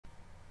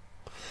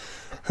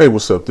Hey,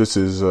 what's up? This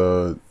is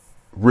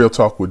Real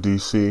Talk with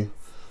DC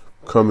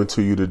coming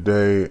to you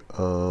today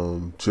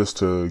just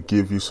to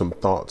give you some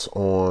thoughts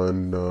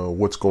on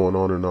what's going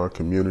on in our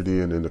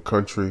community and in the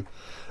country.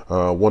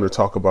 I want to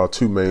talk about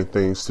two main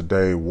things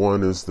today.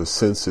 One is the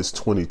Census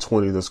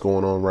 2020 that's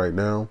going on right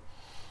now.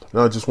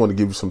 And I just want to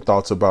give you some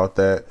thoughts about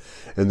that.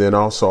 And then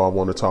also I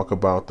want to talk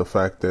about the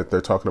fact that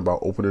they're talking about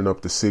opening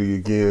up the city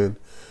again,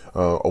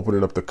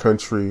 opening up the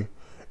country,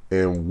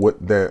 and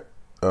what that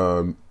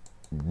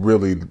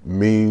really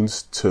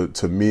means to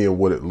me and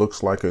what it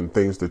looks like and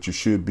things that you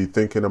should be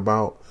thinking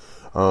about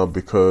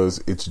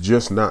because it's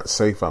just not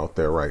safe out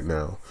there right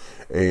now.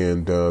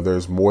 And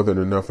there's more than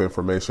enough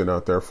information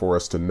out there for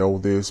us to know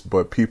this,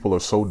 but people are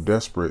so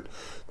desperate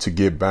to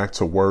get back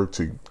to work,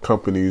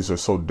 companies are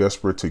so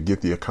desperate to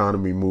get the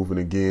economy moving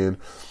again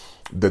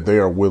that they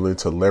are willing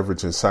to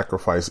leverage and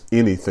sacrifice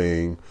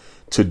anything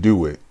to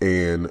do it.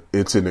 And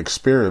it's an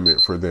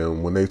experiment for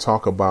them. When they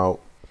talk about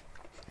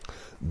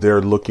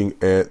they're looking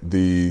at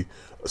the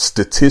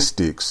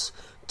statistics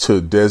to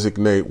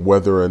designate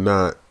whether or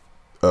not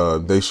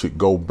they should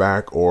go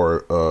back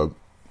or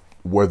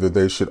whether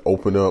they should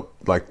open up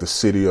like the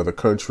city or the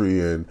country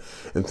and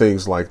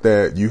things like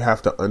that. You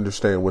have to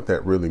understand what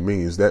that really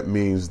means. That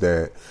means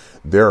that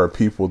there are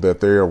people that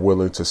they are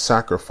willing to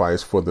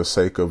sacrifice for the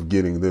sake of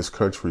getting this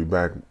country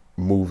back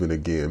moving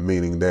again,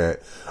 meaning that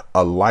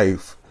a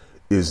life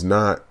is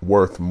not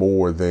worth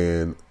more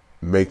than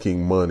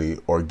making money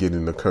or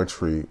getting the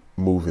country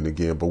moving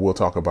again. But we'll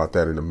talk about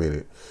that in a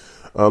minute.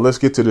 Let's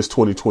get to this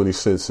 2020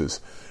 census.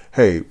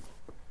 Hey,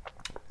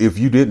 if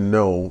you didn't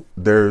know,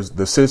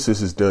 the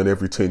census is done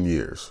every 10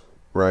 years,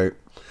 right?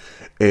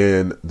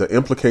 And the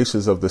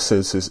implications of the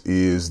census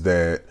is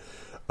that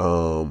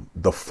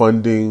the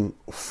funding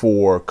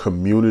for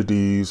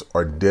communities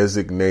are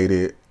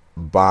designated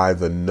by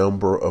the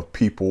number of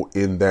people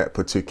in that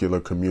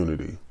particular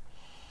community.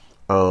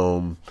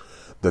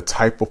 The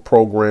type of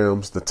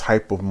programs, the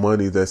type of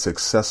money that's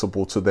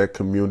accessible to that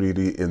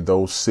community in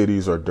those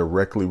cities are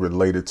directly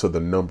related to the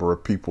number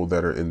of people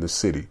that are in the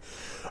city.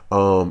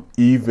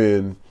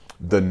 Even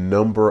the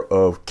number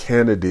of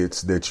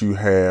candidates that you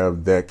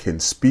have that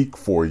can speak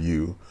for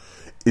you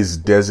is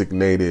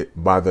designated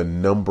by the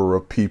number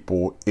of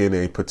people in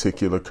a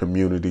particular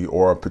community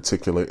or a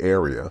particular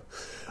area.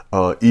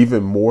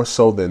 Even more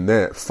so than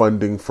that,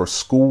 funding for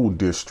school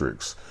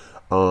districts.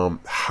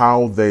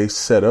 How they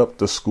set up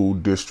the school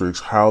districts,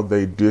 how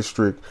they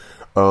district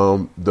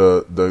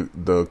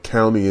the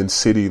county and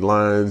city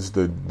lines,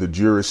 the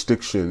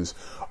jurisdictions,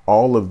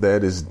 all of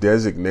that is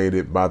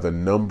designated by the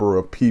number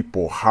of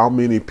people, how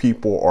many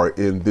people are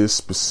in this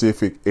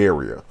specific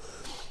area.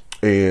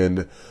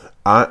 And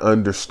I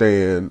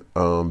understand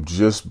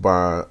just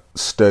by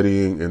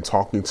studying and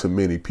talking to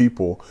many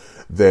people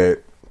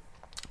that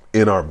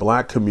in our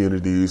Black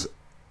communities,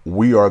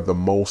 we are the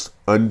most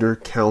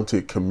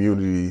undercounted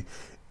community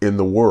in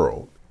the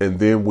world. And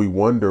then we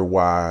wonder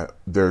why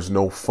there's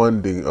no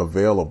funding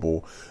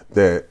available,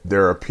 that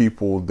there are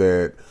people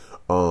that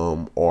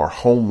are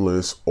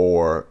homeless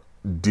or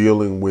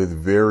dealing with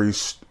very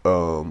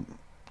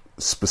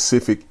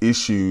specific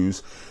issues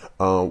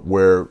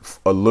where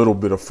a little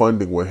bit of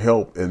funding will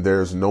help and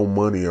there's no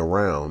money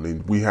around.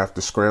 And we have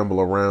to scramble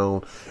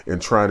around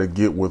and try to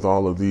get with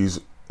all of these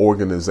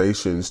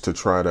organizations to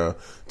try to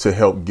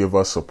help give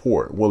us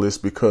support. Well, it's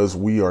because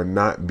we are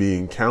not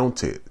being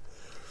counted.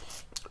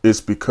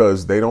 It's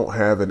because they don't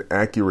have an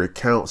accurate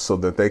count so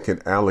that they can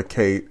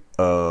allocate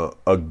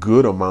a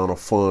good amount of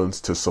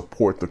funds to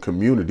support the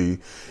community,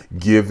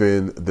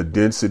 given the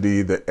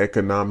density, the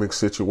economic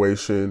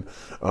situation,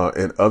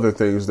 and other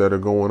things that are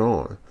going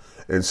on.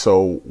 And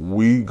so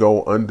we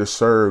go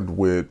underserved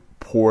with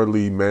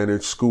poorly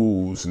managed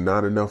schools,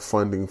 not enough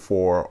funding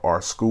for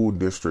our school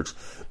districts,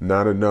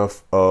 not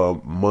enough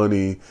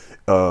money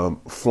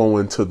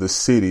flowing to the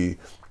city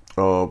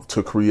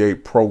to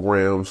create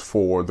programs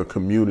for the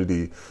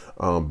community.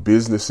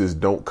 Businesses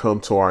don't come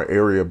to our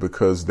area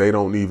because they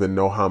don't even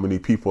know how many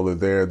people are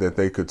there that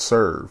they could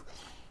serve.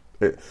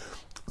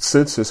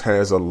 Census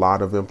has a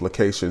lot of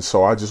implications,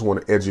 so I just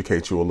want to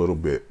educate you a little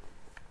bit.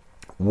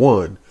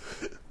 One,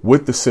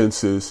 with the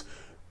census,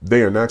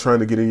 they are not trying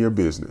to get in your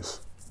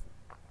business.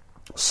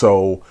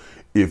 So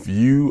if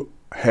you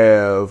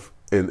have,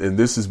 and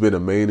this has been a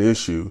main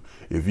issue,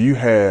 if you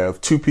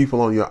have 2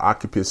 people on your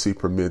occupancy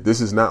permit,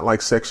 this is not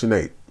like Section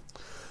 8.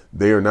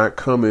 They are not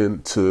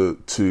coming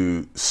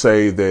to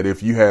say that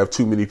if you have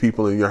too many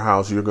people in your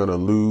house, you're going to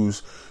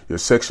lose your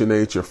Section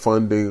 8, your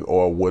funding,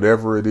 or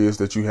whatever it is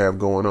that you have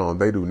going on.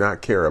 They do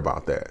not care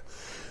about that.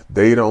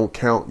 They don't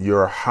count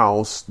your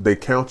house. They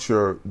count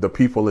the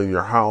people in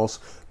your house,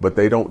 but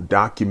they don't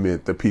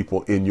document the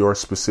people in your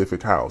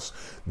specific house.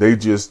 They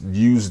just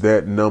use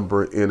that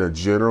number in a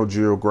general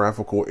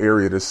geographical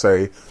area to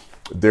say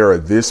there are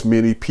this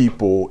many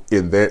people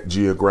in that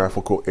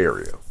geographical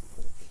area.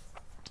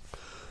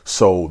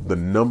 So the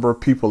number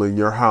of people in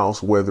your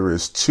house, whether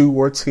it's 2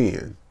 or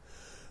 10,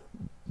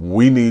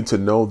 we need to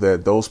know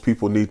that those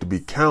people need to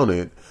be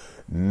counted,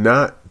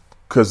 not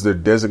because they're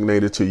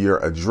designated to your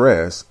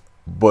address,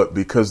 but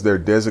because they're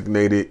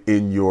designated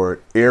in your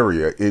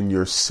area, in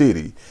your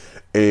city,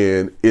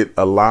 and it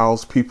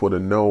allows people to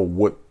know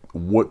what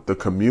the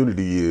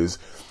community is.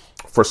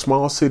 For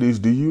small cities,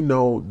 do you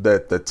know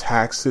that the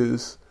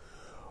taxes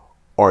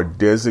are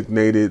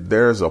designated?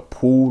 There's a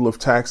pool of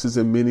taxes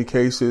in many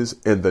cases,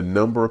 and the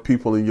number of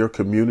people in your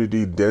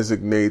community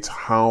designates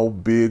how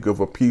big of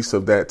a piece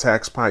of that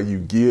tax pie you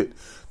get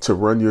to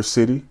run your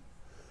city.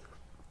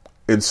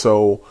 And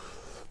so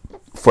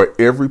for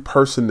every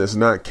person that's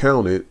not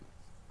counted,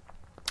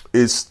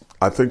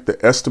 I think the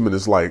estimate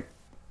is like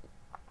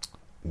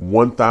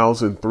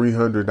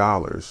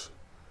 $1,300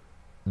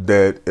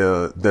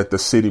 that the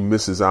city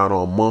misses out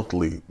on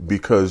monthly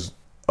because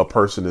a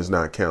person is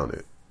not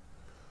counted.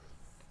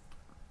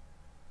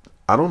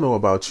 I don't know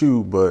about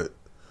you, but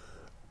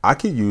I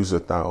could use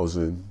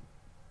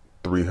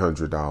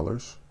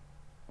 $1,300.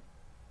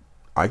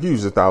 I could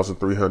use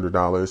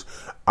 $1,300.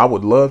 I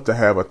would love to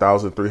have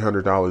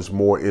 $1,300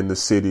 more in the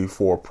city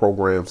for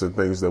programs and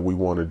things that we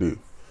want to do.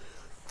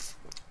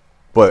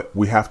 But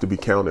we have to be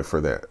counted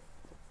for that.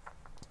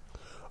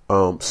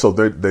 So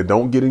they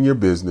don't get in your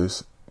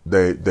business.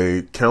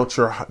 They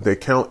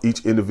count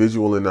each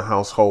individual in the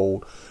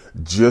household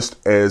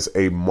just as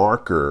a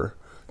marker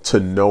to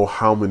know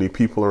how many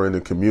people are in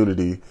the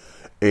community.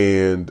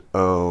 And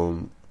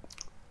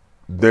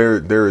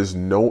there is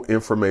no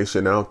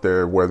information out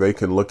there where they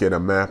can look at a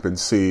map and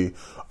see,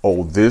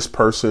 oh, this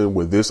person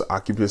with this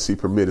occupancy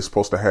permit is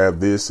supposed to have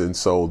this, and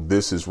so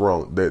this is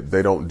wrong.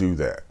 They don't do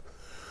that.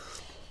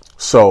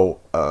 So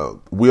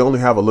we only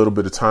have a little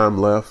bit of time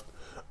left.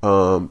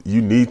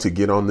 You need to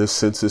get on this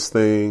census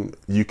thing.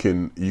 You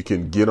can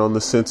get on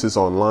the census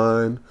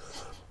online.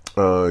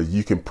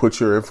 You can put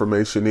your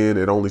information in.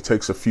 It only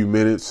takes a few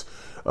minutes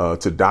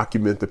to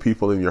document the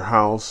people in your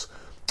house.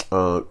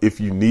 If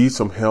you need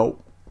some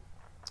help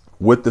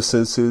with the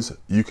census,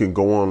 you can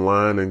go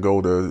online and go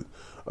to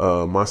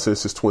My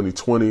Census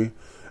 2020,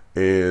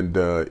 and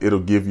it'll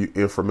give you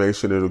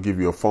information. It'll give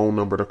you a phone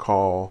number to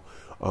call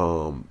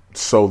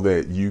so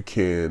that you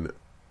can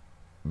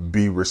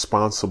be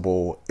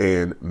responsible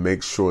and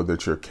make sure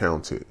that you're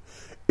counted.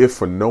 If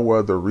for no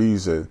other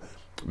reason,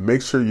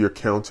 make sure you're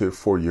counted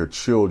for your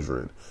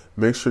children.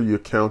 Make sure you're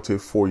counted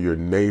for your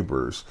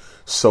neighbors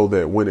so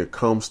that when it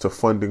comes to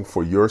funding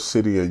for your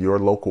city and your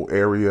local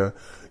area,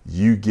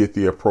 you get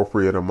the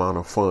appropriate amount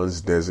of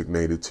funds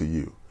designated to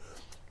you.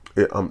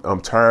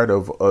 I'm tired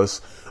of us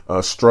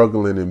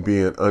struggling and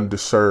being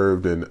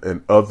underserved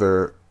and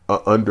other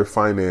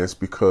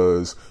underfinanced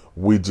because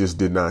we just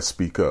did not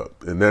speak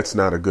up. And that's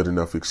not a good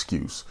enough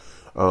excuse.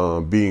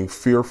 Being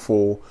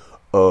fearful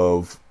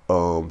of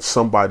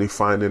somebody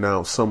finding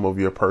out some of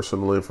your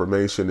personal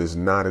information is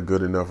not a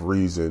good enough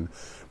reason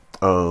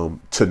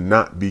to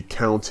not be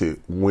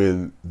counted.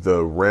 When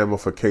the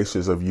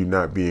ramifications of you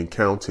not being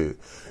counted,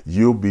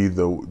 you'll be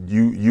the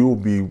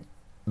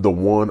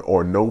one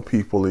or no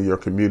people in your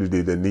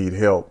community that need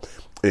help,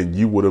 and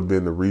you would have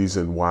been the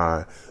reason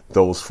why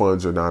those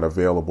funds are not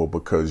available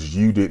because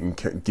you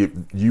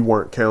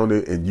weren't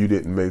counted, and you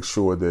didn't make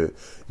sure that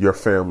your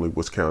family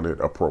was counted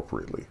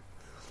appropriately.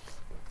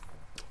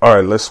 All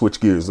right, let's switch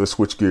gears.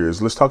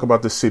 Let's talk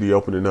about the city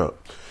opening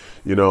up.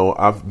 You know,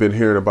 I've been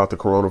hearing about the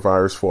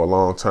coronavirus for a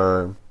long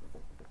time.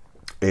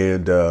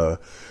 And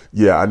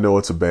yeah, I know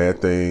it's a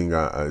bad thing.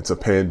 It's a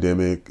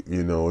pandemic.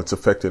 You know, it's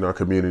affecting our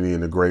community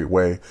in a great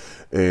way.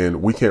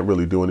 And we can't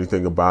really do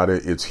anything about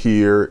it. It's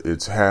here.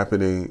 It's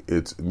happening.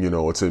 It's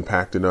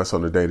impacting us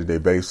on a day-to-day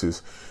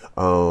basis.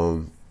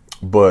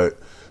 But,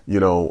 you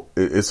know,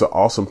 it's an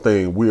awesome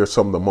thing. We are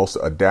some of the most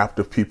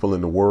adaptive people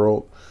in the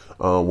world.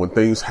 When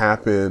things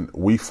happen,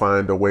 we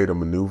find a way to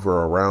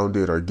maneuver around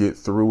it or get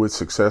through it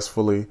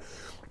successfully.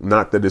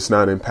 Not that it's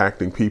not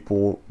impacting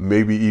people,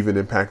 maybe even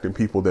impacting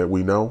people that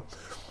we know,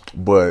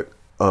 but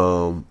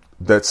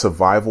that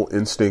survival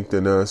instinct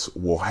in us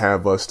will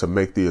have us to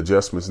make the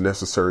adjustments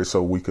necessary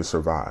so we can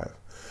survive.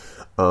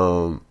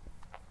 So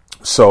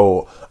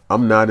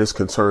I'm not as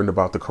concerned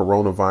about the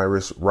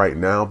coronavirus right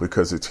now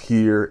because it's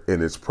here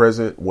and it's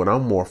present. What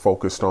I'm more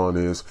focused on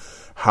is,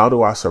 how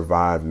do I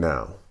survive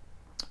now?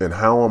 And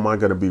how am I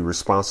going to be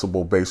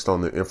responsible based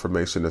on the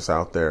information that's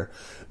out there,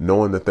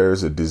 knowing that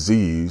there's a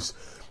disease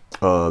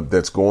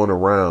that's going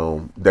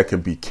around that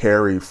can be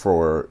carried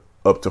for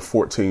up to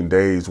 14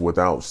 days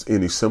without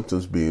any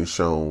symptoms being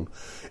shown.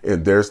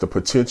 And there's the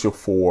potential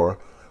for,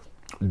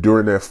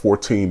 during that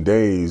 14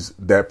 days,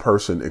 that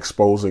person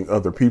exposing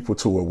other people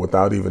to it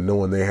without even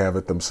knowing they have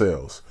it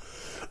themselves.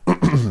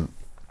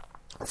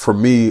 For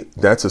me,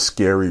 that's a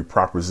scary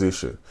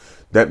proposition.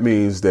 That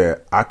means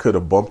that I could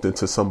have bumped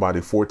into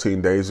somebody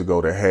 14 days ago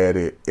that had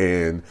it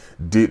and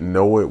didn't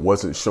know it,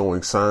 wasn't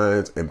showing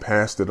signs, and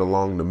passed it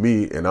along to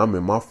me. And I'm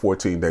in my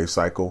 14-day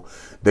cycle.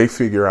 They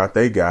figure out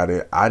they got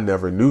it. I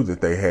never knew that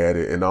they had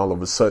it. And all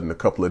of a sudden, a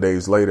couple of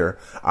days later,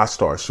 I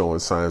start showing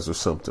signs or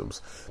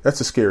symptoms.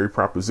 That's a scary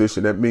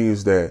proposition. That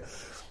means that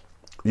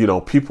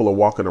people are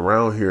walking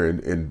around here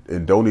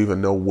and don't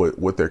even know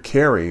what they're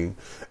carrying.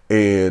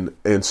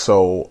 And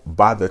so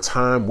by the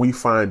time we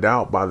find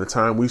out, by the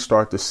time we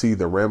start to see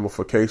the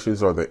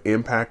ramifications or the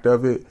impact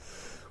of it,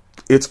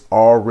 it's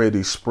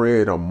already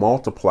spread or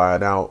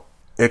multiplied out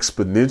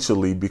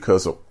exponentially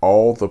because of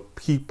all the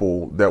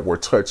people that were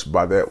touched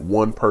by that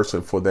one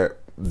person for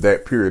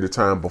that period of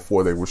time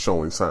before they were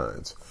showing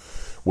signs.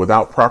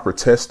 Without proper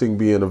testing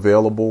being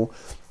available,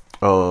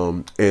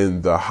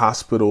 and the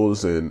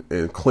hospitals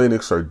and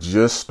clinics are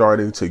just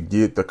starting to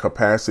get the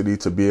capacity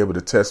to be able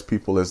to test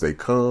people as they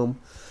come.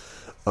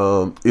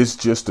 It's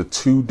just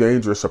too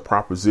dangerous a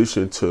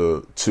proposition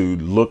to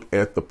look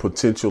at the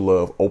potential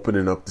of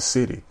opening up the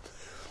city.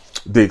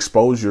 The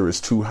exposure is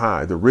too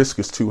high. The risk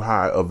is too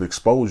high of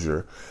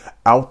exposure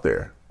out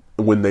there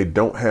when they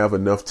don't have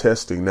enough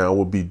testing. Now, it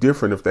would be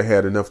different if they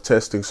had enough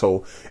testing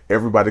so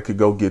everybody could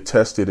go get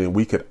tested and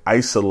we could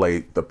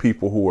isolate the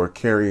people who are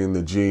carrying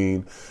the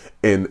gene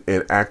and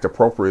act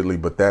appropriately.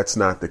 But that's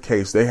not the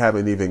case. They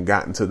haven't even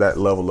gotten to that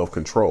level of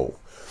control.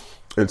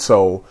 And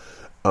so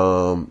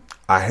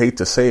I hate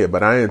to say it,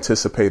 but I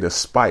anticipate a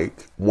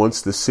spike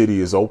once the city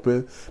is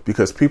open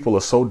because people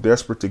are so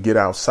desperate to get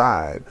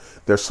outside.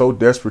 They're so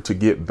desperate to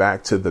get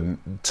back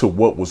to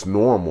what was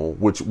normal,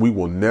 which we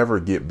will never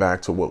get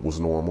back to what was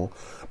normal.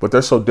 But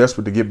they're so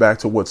desperate to get back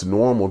to what's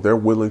normal, they're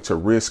willing to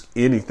risk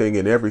anything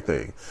and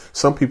everything.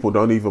 Some people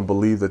don't even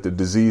believe that the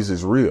disease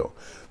is real.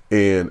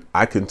 And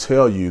I can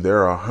tell you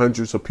there are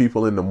hundreds of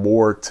people in the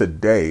morgue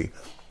today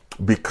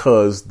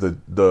because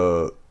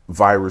the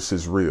virus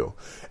is real,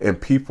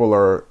 and people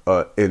are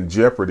in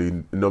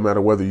jeopardy no matter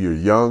whether you're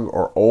young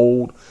or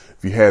old.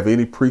 If you have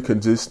any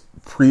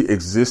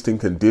pre-existing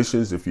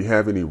conditions, if you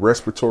have any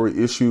respiratory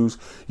issues,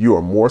 you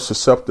are more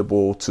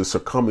susceptible to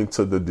succumbing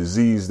to the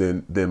disease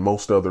than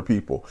most other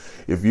people.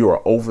 If you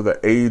are over the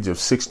age of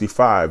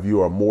 65, you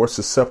are more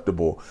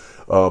susceptible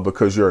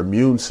because your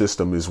immune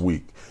system is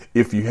weak.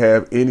 If you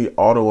have any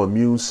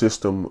autoimmune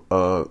system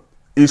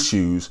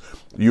issues,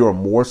 you are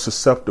more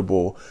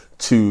susceptible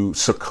to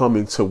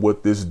succumbing to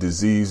what this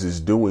disease is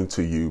doing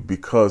to you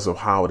because of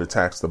how it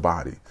attacks the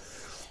body.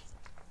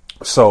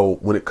 So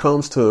when it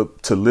comes to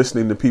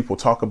listening to people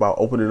talk about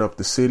opening up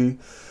the city,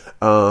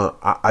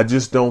 I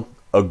just don't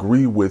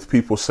agree with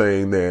people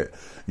saying that,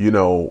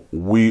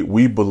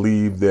 we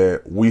believe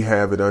that we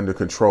have it under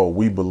control.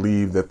 We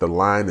believe that the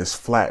line is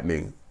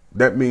flattening.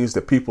 That means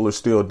that people are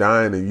still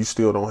dying and you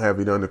still don't have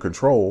it under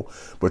control,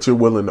 but you're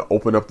willing to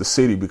open up the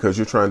city because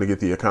you're trying to get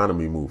the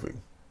economy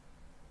moving.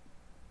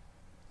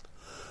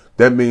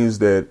 That means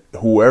that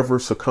whoever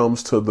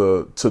succumbs to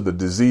the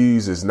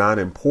disease is not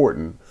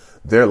important.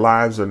 Their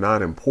lives are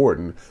not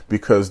important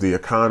because the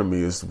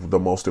economy is the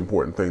most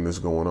important thing that's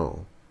going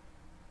on.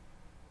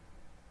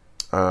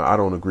 I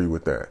don't agree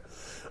with that.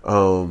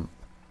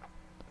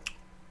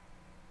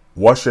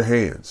 Wash your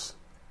hands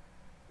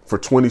for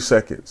 20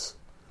 seconds.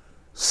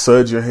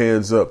 Suds your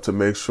hands up to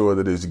make sure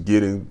that it's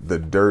getting the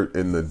dirt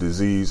and the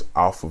disease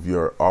off of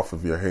your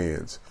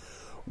hands.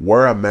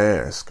 Wear a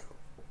mask.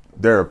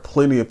 There are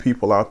plenty of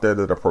people out there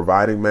that are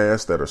providing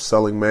masks, that are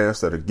selling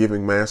masks, that are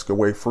giving masks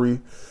away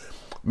free.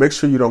 Make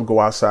sure you don't go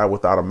outside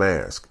without a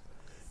mask.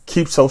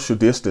 Keep social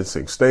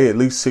distancing. Stay at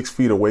least 6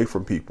 feet away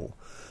from people.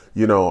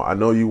 I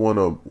know you want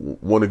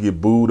to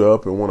get booed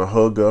up and want to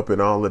hug up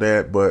and all of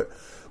that, but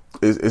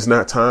it's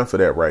not time for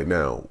that right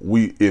now.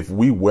 If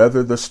we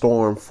weather the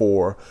storm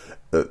for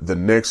the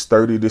next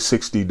 30 to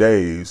 60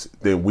 days,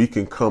 then we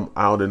can come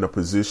out in a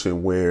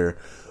position where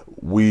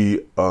we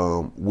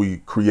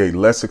create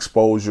less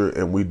exposure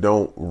and we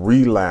don't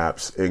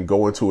relapse and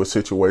go into a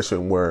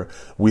situation where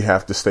we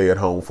have to stay at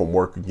home from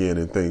work again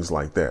and things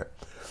like that.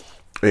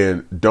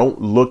 And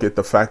don't look at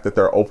the fact that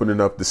they're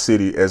opening up the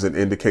city as an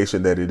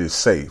indication that it is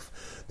safe.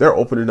 They're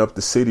opening up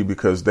the city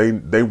because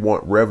they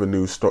want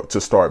revenue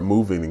to start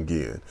moving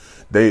again.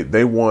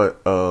 They want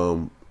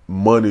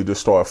money to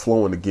start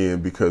flowing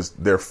again because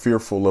they're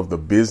fearful of the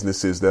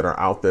businesses that are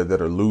out there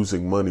that are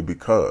losing money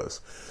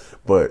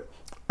but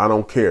I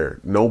don't care.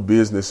 No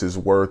business is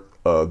worth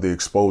the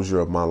exposure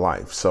of my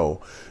life.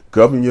 So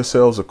govern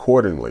yourselves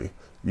accordingly.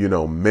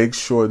 Make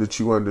sure that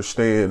you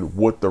understand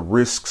what the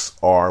risks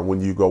are when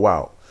you go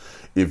out.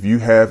 If you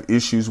have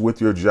issues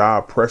with your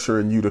job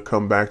pressuring you to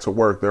come back to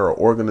work, there are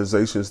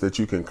organizations that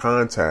you can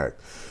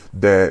contact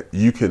that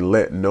you can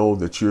let know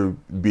that you're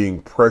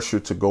being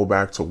pressured to go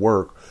back to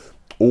work.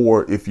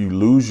 Or if you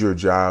lose your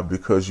job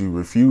because you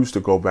refuse to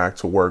go back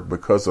to work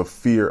because of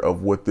fear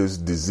of what this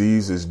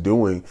disease is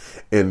doing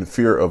and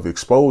fear of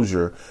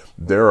exposure,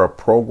 there are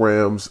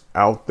programs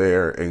out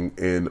there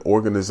and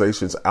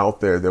organizations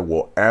out there that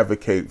will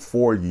advocate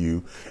for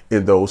you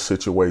in those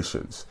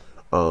situations,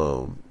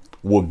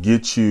 will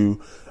get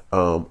you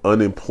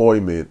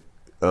unemployment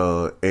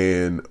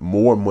and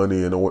more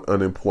money in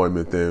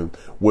unemployment than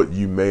what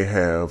you may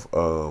have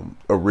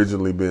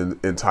originally been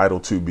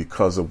entitled to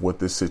because of what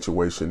this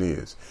situation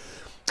is.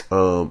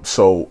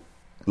 So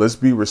let's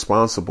be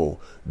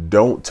responsible.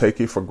 Don't take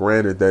it for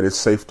granted that it's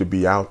safe to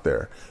be out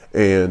there.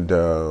 And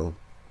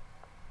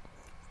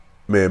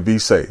be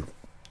safe.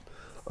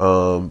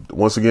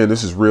 Once again,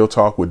 this is Real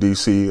Talk with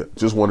DC.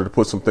 Just wanted to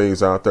put some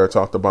things out there.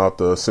 Talked about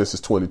the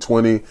Census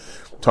 2020,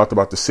 talked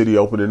about the city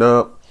opening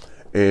up,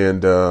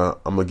 and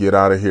I'm going to get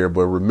out of here.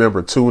 But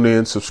remember, tune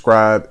in,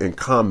 subscribe, and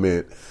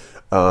comment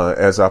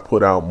as I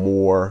put out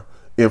more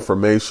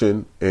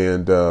information.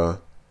 And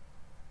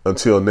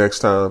until next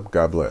time,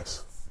 God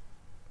bless.